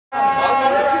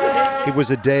It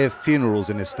was a day of funerals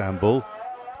in Istanbul.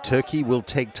 Turkey will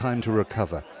take time to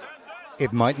recover.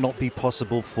 It might not be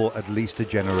possible for at least a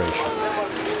generation.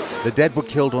 The dead were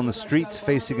killed on the streets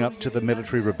facing up to the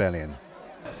military rebellion.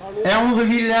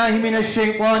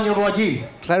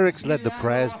 Clerics led the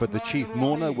prayers, but the chief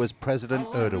mourner was President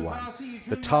Erdogan,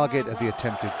 the target of the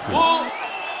attempted coup.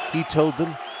 He told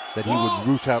them that he would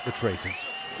root out the traitors.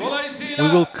 We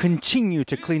will continue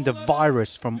to clean the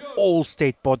virus from all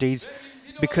state bodies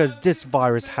because this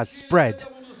virus has spread.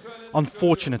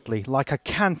 Unfortunately, like a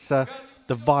cancer,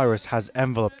 the virus has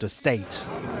enveloped the state.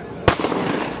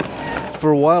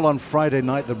 For a while on Friday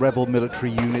night, the rebel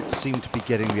military units seemed to be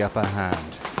getting the upper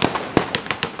hand.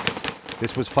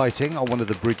 This was fighting on one of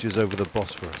the bridges over the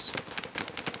Bosphorus.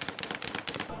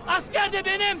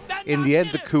 In the end,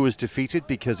 the coup was defeated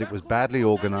because it was badly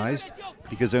organized,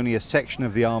 because only a section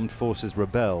of the armed forces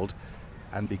rebelled,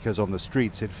 and because on the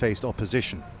streets it faced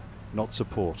opposition, not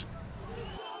support.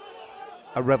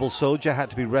 A rebel soldier had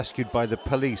to be rescued by the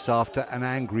police after an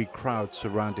angry crowd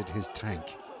surrounded his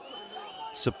tank.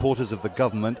 Supporters of the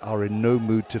government are in no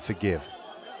mood to forgive.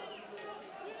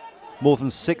 More than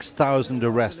 6,000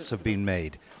 arrests have been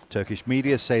made. Turkish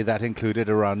media say that included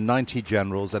around 90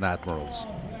 generals and admirals.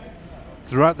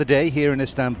 Throughout the day here in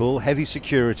Istanbul, heavy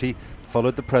security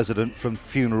followed the president from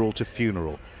funeral to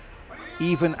funeral.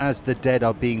 Even as the dead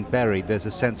are being buried, there's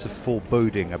a sense of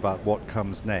foreboding about what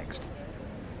comes next.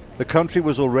 The country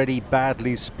was already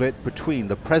badly split between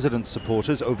the president's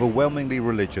supporters, overwhelmingly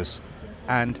religious,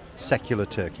 and secular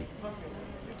Turkey.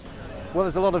 Well,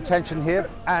 there's a lot of tension here,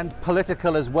 and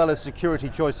political as well as security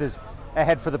choices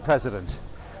ahead for the president.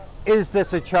 Is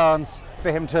this a chance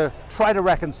for him to try to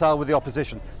reconcile with the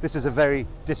opposition? This is a very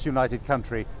disunited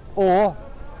country. Or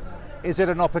is it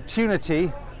an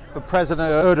opportunity for President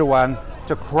Erdogan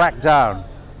to crack down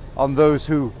on those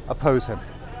who oppose him?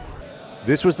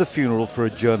 This was the funeral for a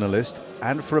journalist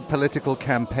and for a political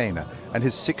campaigner and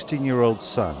his 16-year-old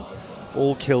son,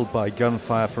 all killed by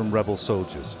gunfire from rebel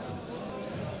soldiers.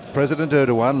 President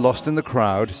Erdogan, lost in the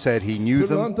crowd, said he knew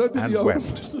them and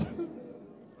wept.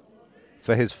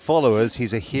 For his followers,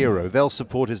 he's a hero. They'll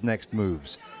support his next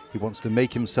moves. He wants to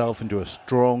make himself into a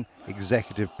strong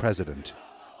executive president.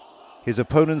 His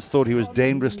opponents thought he was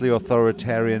dangerously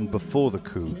authoritarian before the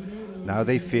coup. Now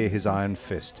they fear his iron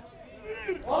fist.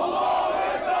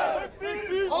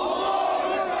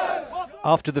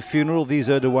 After the funeral, these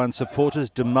Erdogan supporters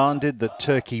demanded that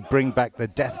Turkey bring back the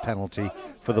death penalty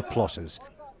for the plotters.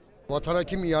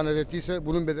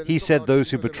 He said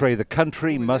those who betray the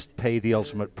country must pay the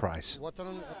ultimate price.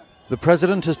 The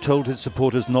president has told his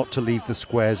supporters not to leave the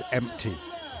squares empty,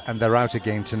 and they're out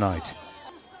again tonight.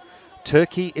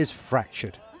 Turkey is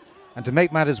fractured, and to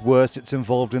make matters worse, it's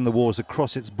involved in the wars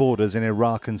across its borders in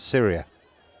Iraq and Syria.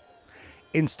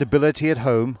 Instability at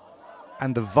home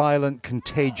and the violent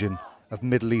contagion of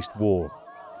Middle East war.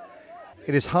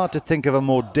 It is hard to think of a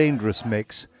more dangerous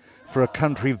mix for a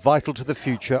country vital to the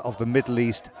future of the Middle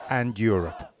East and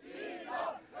Europe.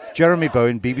 Jeremy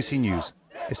Bowen, BBC News,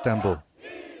 Istanbul.